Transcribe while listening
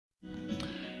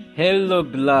Hello,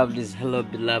 beloveds. Hello,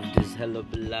 beloveds. Hello,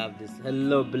 beloveds.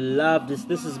 Hello, beloveds.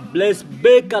 This is Blessed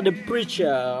Baker, the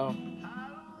preacher.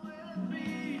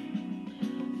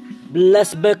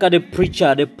 Blessed Baker, the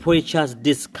preacher, the preacher's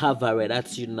discovery.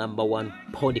 That's your number one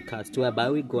podcast,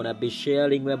 whereby we're gonna be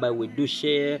sharing, whereby we do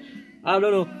share. I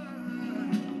don't know.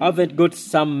 I haven't got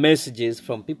some messages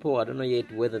from people. I don't know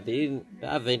yet whether they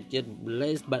haven't yet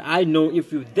blessed, but I know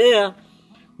if you're there,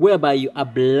 whereby you are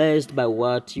blessed by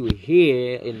what you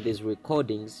hear in these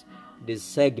recordings, these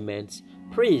segments,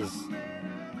 please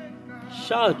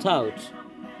shout out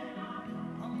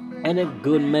any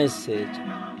good message.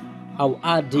 I'll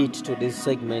add it to these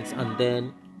segments and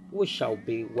then we shall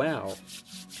be well.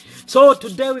 So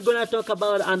today we're going to talk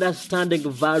about understanding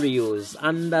values.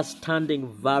 Understanding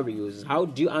values. How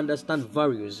do you understand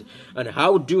values? And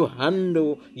how do you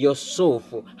handle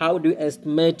yourself? How do you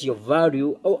estimate your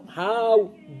value? Or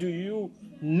how do you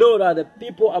know that the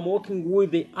people I'm working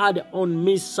with, they add on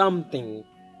me something,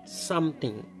 you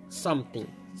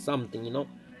know?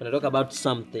 When I talk about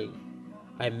something,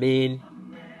 I mean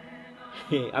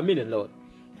a lot.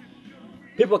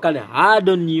 People can add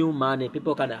on you money,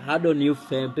 people can add on you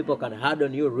fame, people can add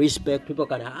on you respect, people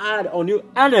can add on you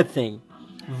anything.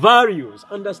 Values,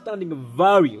 understanding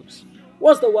values.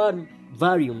 What's the word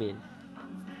value mean?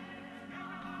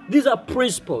 These are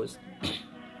principles.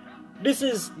 This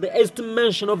is the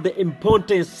estimation of the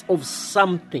importance of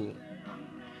something.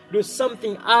 Does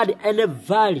something add any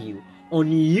value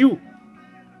on you?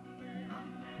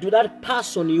 Do that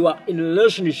person you are in a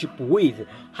relationship with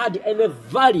add any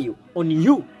value on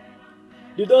you?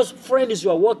 Do those friends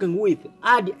you are working with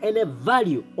add any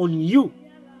value on you?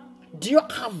 Do you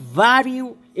have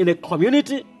value in a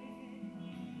community?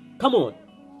 Come on,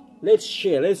 let's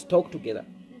share, let's talk together.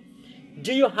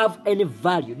 Do you have any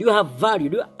value? Do you have value?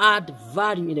 Do you add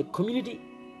value in a community?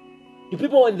 Do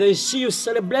people, when they see you,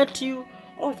 celebrate you?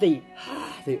 Or they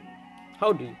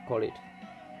how do you call it?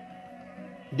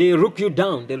 They look you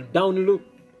down. They'll down look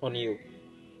on you.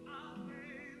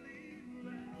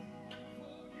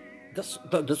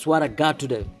 That's what I got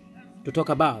today to talk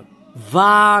about.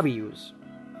 Values.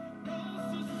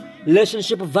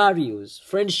 Relationship values.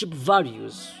 Friendship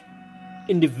values.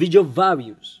 Individual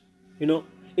values. You know,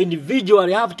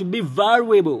 individually have to be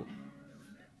valuable.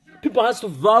 People have to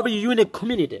value you in a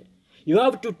community. You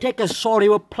have to take a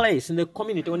solid place in the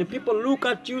community. When people look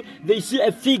at you, they see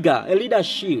a figure, a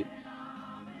leadership.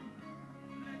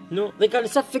 You know, they can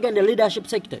start figuring the leadership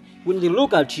sector. When they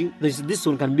look at you, this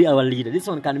one can be our leader. This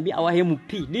one can be our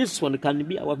MP. This one can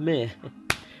be our mayor.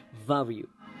 Value.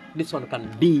 This one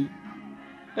can be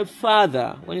a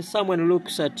father. When someone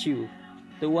looks at you,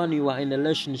 the one you are in a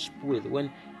relationship with,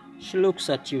 when she looks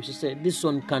at you, she says, this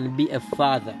one can be a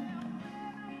father.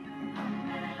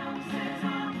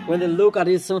 When they look at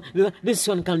this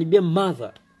one can be a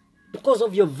mother. Because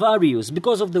of your values,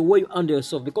 because of the way you handle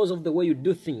yourself, because of the way you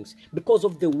do things, because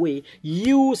of the way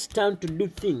you stand to do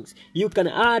things, you can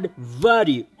add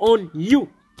value on you.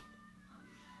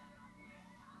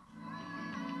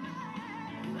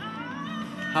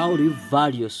 How do you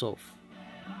value yourself?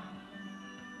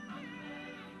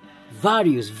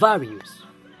 Values.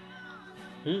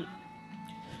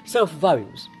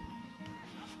 Self-values.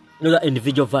 You know, the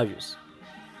individual values.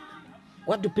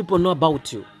 What do people know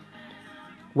about you?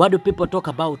 What do people talk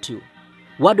about you?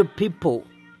 What do people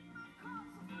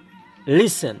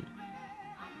listen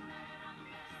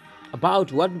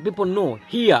about? What do people know,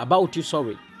 hear about you,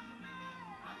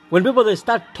 When people they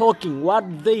start talking,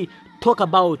 what they talk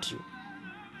about you.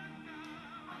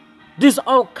 This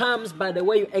all comes by the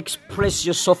way you express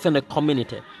yourself in the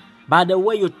community, by the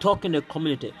way you talk in the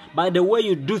community, by the way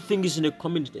you do things in the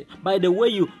community, by the way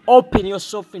you open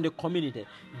yourself in the community.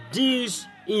 This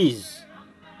is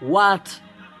what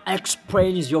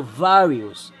explains your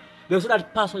values. Because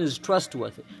that person is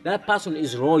trustworthy. That person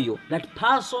is loyal. That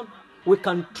person, we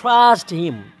can trust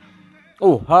him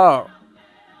or her.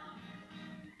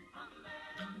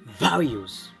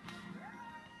 Values.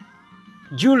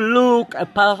 Do you look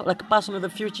like a person of the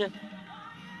future?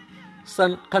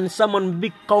 Can someone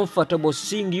be comfortable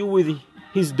seeing you with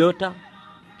his daughter?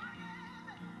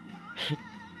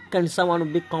 Can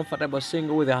someone be comfortable seeing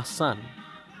you with her son?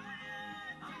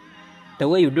 The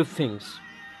way you do things.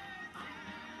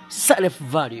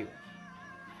 Self-value.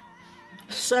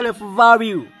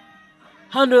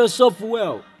 Handle yourself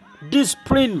well.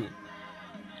 Discipline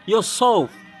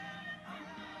yourself.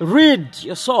 Read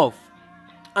yourself.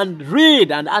 And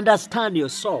read and understand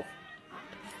yourself.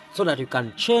 So that you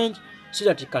can change. So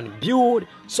that you can build.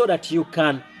 So that you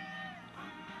can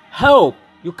help.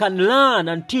 You can learn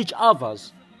and teach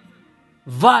others.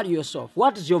 Value yourself.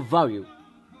 What is your value?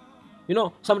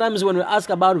 Sometimes when we ask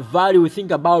about value, we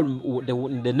think about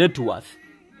the net worth.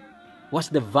 What's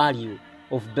the value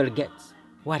of Bill Gates?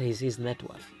 What is his net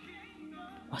worth?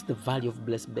 What's the value of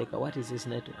Bless Baker? What is his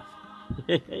net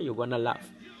worth? You're gonna laugh.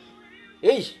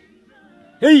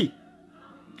 Hey,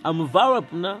 I'm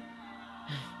valuable now.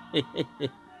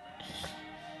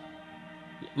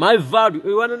 My value,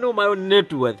 you want to know my own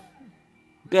net worth?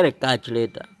 Get a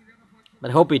calculator. But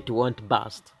I hope it won't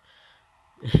burst.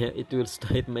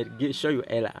 It might show you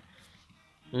error.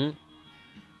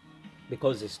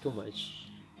 Because it's too much.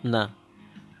 Nah.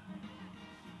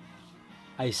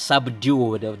 I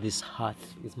subdue this heart.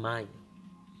 It's mine.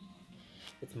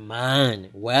 It's mine.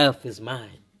 Wealth is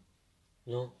mine.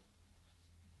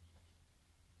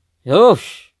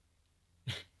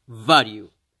 Value.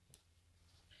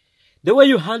 The way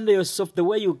you handle yourself, the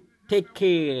way you take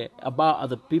care about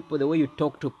other people, the way you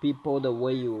talk to people, the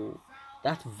way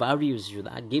that values you,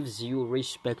 that gives you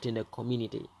respect in the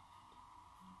community.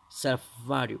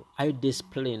 Self-value. Are you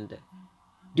disciplined?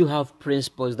 Do you have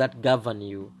principles that govern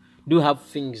you? Do you have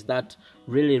things that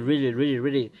really, really, really,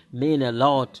 really mean a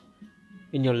lot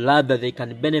in your life that they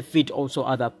can benefit also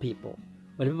other people?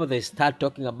 When people, they start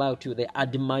talking about you, they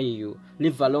admire you,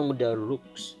 live along the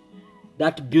looks.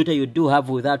 That beauty you do have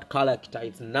without character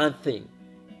is nothing.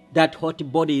 That hot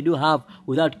body you do have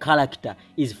without character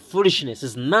is foolishness,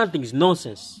 is nothing, is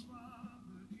nonsense.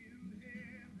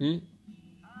 You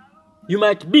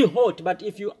might be hot, but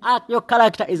if you act, your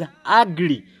character is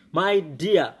ugly, my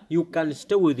dear, you can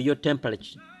stay with your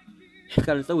temperature. You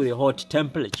can stay with your hot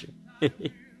temperature.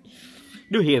 Do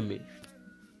you hear me?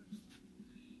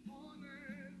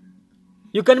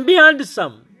 You can be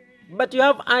handsome, but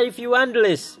if you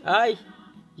handless,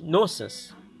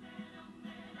 nonsense.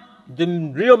 The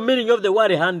real meaning of the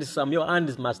word handsome, your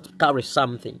hands must carry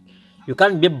something. You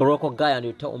can't be a broke guy and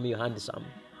you tell me you're handsome.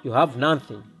 You have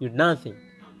nothing. You're nothing.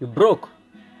 You're broke.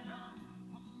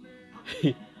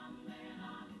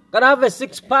 Gotta have a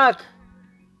 6-pack.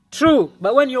 True,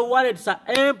 but when your wallets are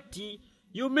empty,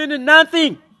 you mean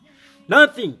nothing.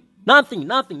 Nothing.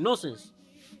 Nonsense.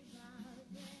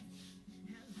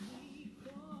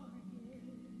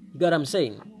 You got what I'm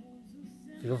saying?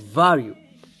 Your value.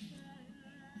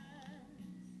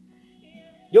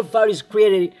 Your value is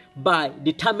created by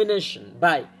determination,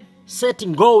 by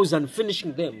setting goals and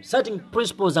finishing them, setting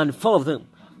principles and follow them,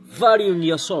 valuing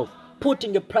yourself,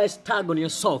 putting a price tag on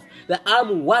yourself that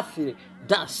I'm worth it.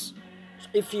 Thus,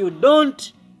 if you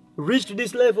don't reach to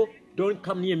this level, don't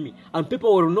come near me. And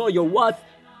people will know your worth.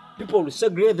 People will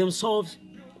segregate themselves.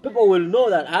 People will know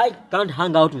that I can't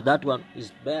hang out with that one.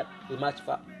 It's bad. It's much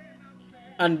far.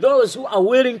 And those who are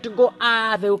willing to go,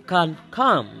 they can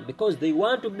come because they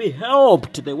want to be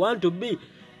helped. They want to be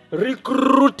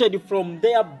recruited from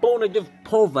their bondage of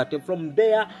poverty, from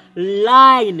their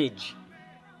lineage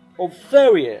of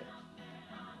failure.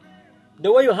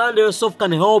 The way you handle yourself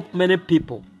can help many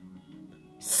people.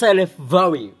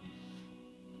 Self-value.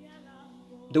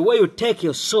 The way you take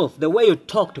yourself, the way you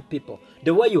talk to people,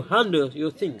 the way you handle your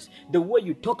things, the way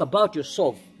you talk about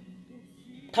yourself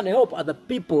can help other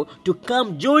people to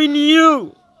come join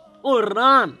you or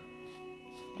run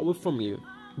away from you.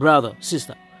 Brother,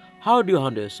 sister, how do you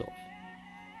handle yourself?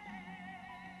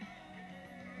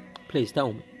 Please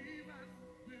tell me.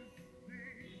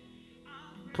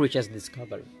 Preacher's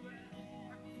Discovery.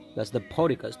 That's the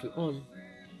podcast we're on.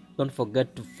 Don't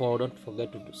forget to follow, don't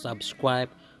forget to subscribe,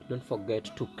 don't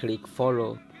forget to click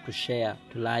follow, to share,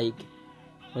 to like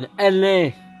on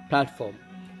any platform.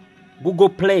 Google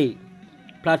Play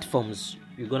platforms,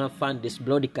 you're gonna find this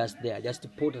broadcast there. Just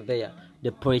put there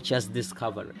the Preacher's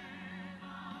Discovery.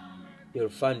 You'll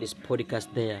find this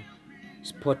podcast there.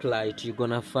 Spotlight, you're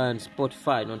gonna find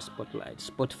Spotify, not Spotlight.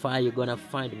 Spotify, you're gonna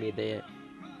find me there.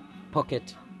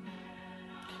 Pocket,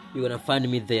 you're gonna find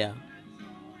me there.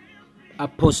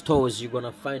 Apostles, you're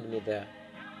gonna find me there.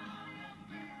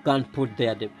 Can't put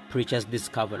there the Preacher's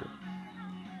Discovery.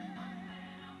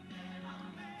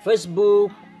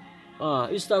 Facebook,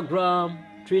 Instagram,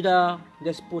 Twitter,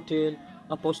 just put in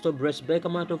Apostle Bless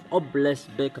Bekamatov or Bless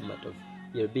Bekamatov.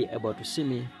 You'll be able to see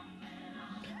me.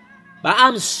 But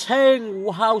I'm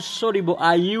saying, how sorrowful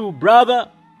are you, brother?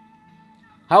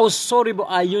 How sorrowful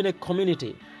are you in a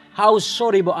community? How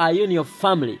sorrowful are you in your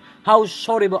family? How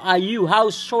sorrowful are you? How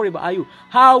sorrowful are you?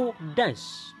 How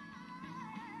dense?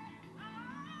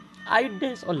 Are you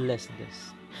dense or less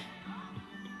dense?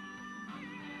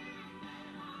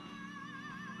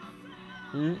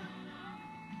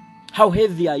 How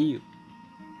heavy are you?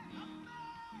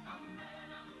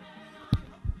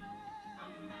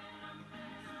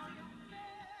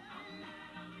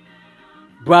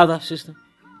 Brother, sister,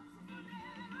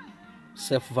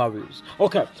 self-values.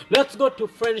 Okay, let's go to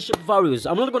friendship values.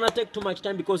 I'm not going to take too much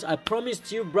time because I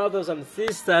promised you, brothers and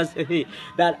sisters,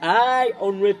 that I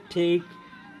only take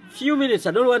few minutes.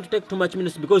 I don't want to take too much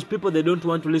minutes because people, they don't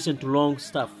want to listen to long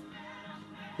stuff.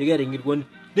 You're getting it? When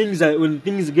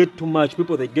things get too much,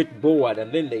 people, they get bored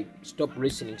and then they stop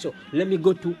listening. So let me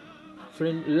go to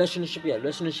relationship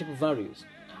values.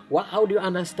 How do you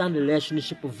understand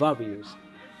relationship values?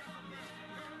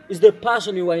 Is the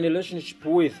person you are in a relationship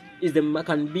with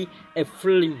can be a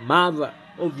friendly mother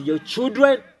of your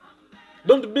children?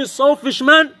 Don't be selfish,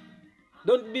 man.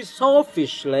 Don't be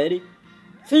selfish, lady.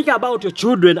 Think about your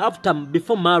children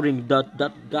before marrying that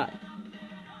guy.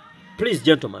 Please,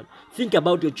 gentlemen, think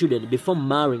about your children before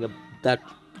marrying that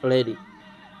lady.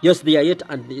 Yes, they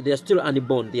are still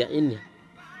unborn. They are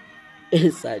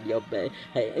inside your bed,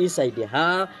 inside the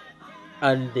house.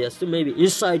 And they are still maybe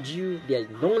inside you. They are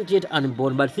not yet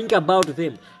unborn. But think about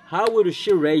them. How will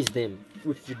she raise them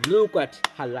if you look at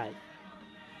her life?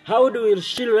 How will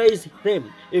she raise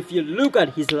them if you look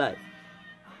at his life?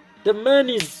 The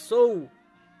man is so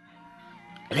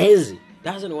lazy.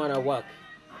 Doesn't want to work.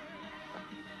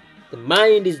 The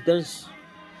mind is dense.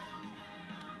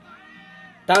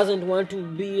 Doesn't want to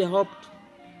be helped.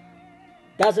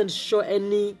 Doesn't show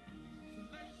any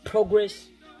progress.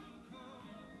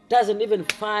 Doesn't even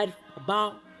fight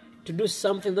about to do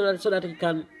something so that he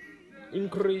can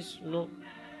increase,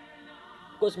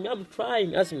 Because me, I'm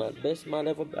trying as my best,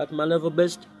 at my level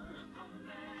best,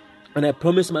 and I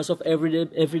promise myself every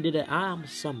day that I am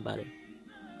somebody,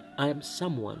 I am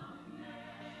someone.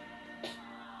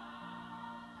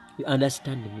 You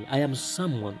understand me? I am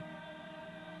someone.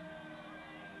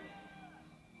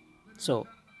 So,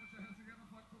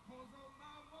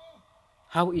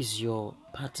 how is your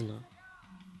partner?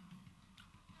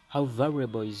 How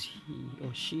valuable is he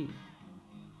or she?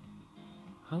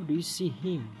 How do you see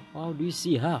him? How do you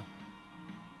see her?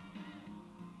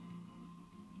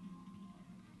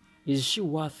 Is she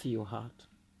worth your heart?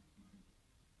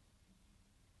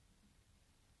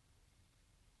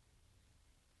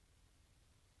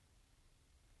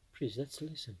 Please, let's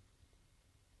listen.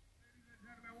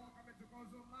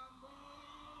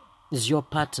 Is your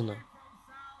partner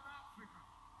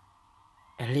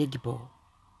eligible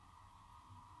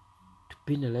to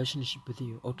be in a relationship with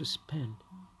you or to spend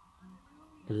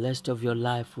the rest of your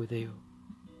life with you?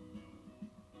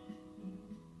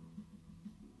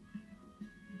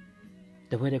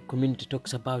 The way the community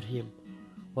talks about him,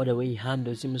 or the way he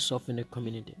handles himself in the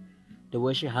community, the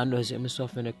way she handles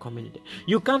himself in the community.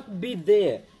 You can't be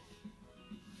there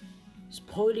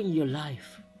spoiling your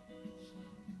life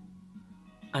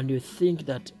and you think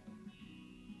that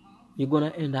you're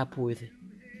gonna end up with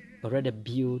already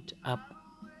built up,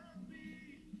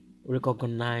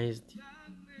 recognized,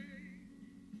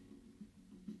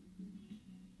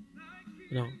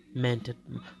 mentored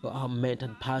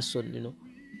person,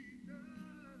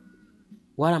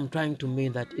 What I'm trying to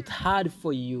mean that it's hard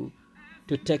for you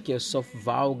to take yourself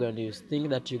vulgar and you think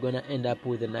that you're gonna end up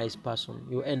with a nice person.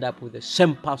 You end up with the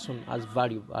same person as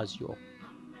valuable as you.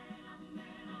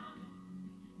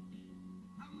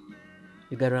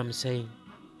 You get what I'm saying?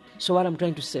 So what I'm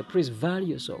trying to say, please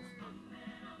value yourself.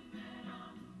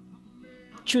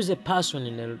 Choose a person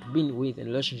to be with, a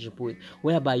relationship with,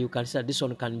 whereby you can say, this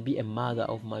one can be a mother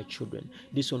of my children.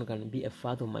 This one can be a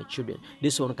father of my children.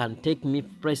 This one can take me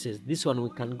places. This one, we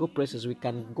can go places. We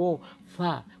can go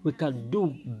far. We can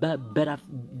do better,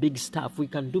 big stuff. We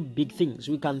can do big things.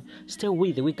 We can stay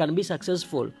with. We can be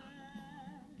successful.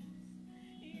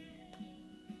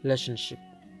 Relationship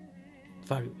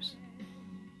values.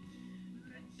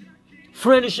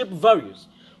 Friendship values.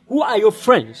 Who are your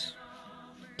friends?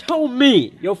 Tell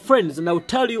me your friends and I'll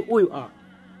tell you who you are.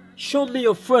 Show me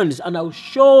your friends and I'll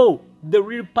show the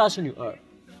real person you are.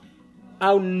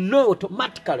 I'll know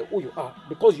automatically who you are.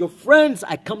 Because your friends,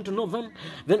 I come to know them,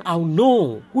 then I'll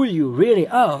know who you really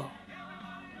are.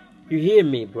 You hear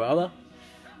me, brother?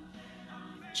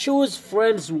 Choose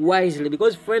friends wisely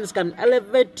because friends can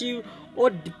elevate you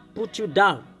or put you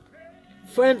down.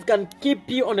 Friends can keep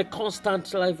you on a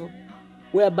constant level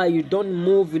whereby you don't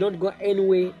move, you don't go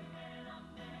anywhere.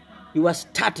 You are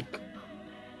static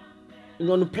in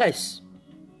one place.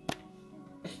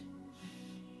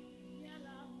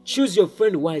 Choose your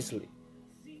friend wisely.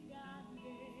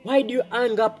 Why do you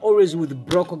hang up always with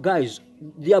broke guys?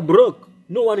 They are broke.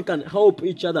 No one can help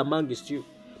each other amongst you.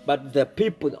 But the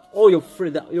people, all your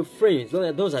friends,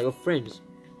 those are your friends.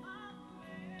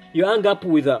 You hang up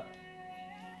with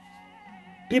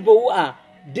people who are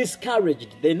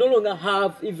discouraged. They no longer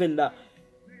have even the...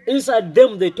 Inside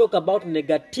them, they talk about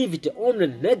negativity, only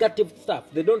negative stuff.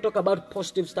 They don't talk about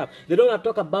positive stuff. They don't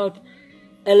talk about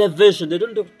elevation. They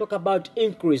don't talk about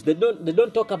increase. They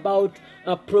don't talk about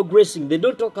progressing. They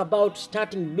don't talk about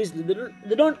starting business.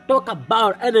 They don't talk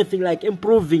about anything like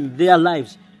improving their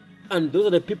lives. And those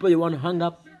are the people you want to hang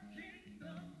out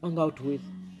with.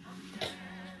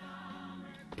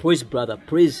 Praise brother,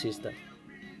 praise sister.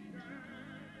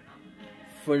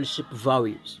 Friendship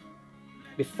values.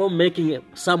 Before making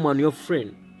someone your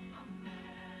friend,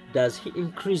 does he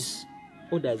increase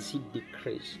or does he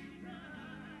decrease?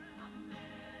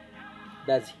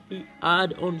 Does he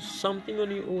add on something on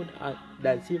you, or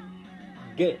does he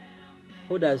get,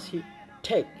 or does he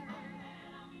take?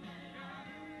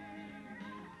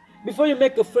 Before you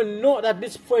make a friend, know that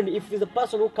this friend, if he's a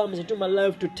person who comes into my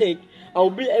life to take, I'll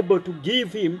be able to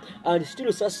give him and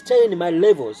still sustain my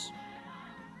levels.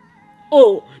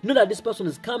 Or know that this person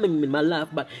is coming in my life,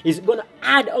 but he's gonna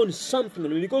add on something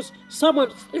on me, because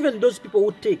even those people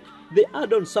who take, they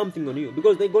add on something on you,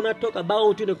 because they're gonna talk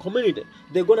about you in the community.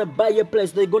 They're gonna buy your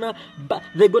place. They're gonna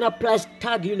price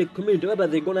tag you in the community. Whereby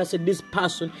they're gonna say this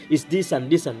person is this and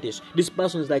this and this. This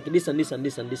person is like this and this and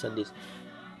this and this and this.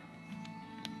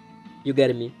 You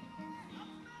get me?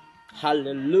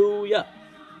 Hallelujah.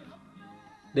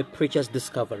 The preacher's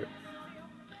discovery.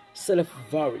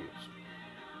 Self-values.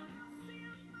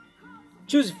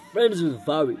 Choose friends with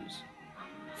values,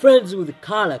 friends with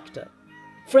character,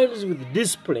 friends with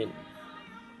discipline.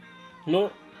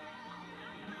 No?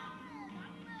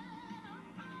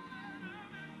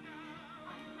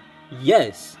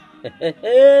 Yes.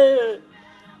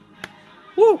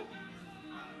 Woo.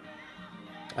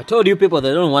 I told you people,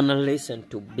 they don't want to listen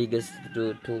to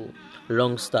to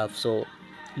long stuff, so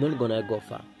I'm not gonna go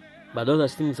far. But those are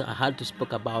things I had to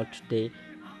speak about today.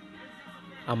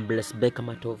 I'm blessed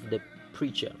Bekamatov, the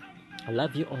preacher. I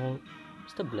love you all.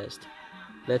 Stay blessed.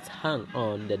 Let's hang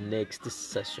on the next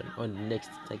session, on the next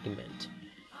segment.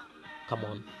 Come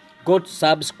on. Go to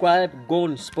subscribe. Go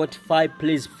on Spotify.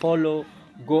 Please follow.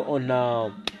 Go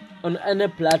on any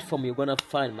platform you're gonna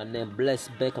find my name, Bless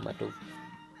Bekamatov.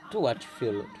 Do what you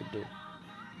feel to do.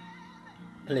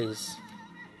 Please.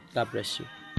 God bless you.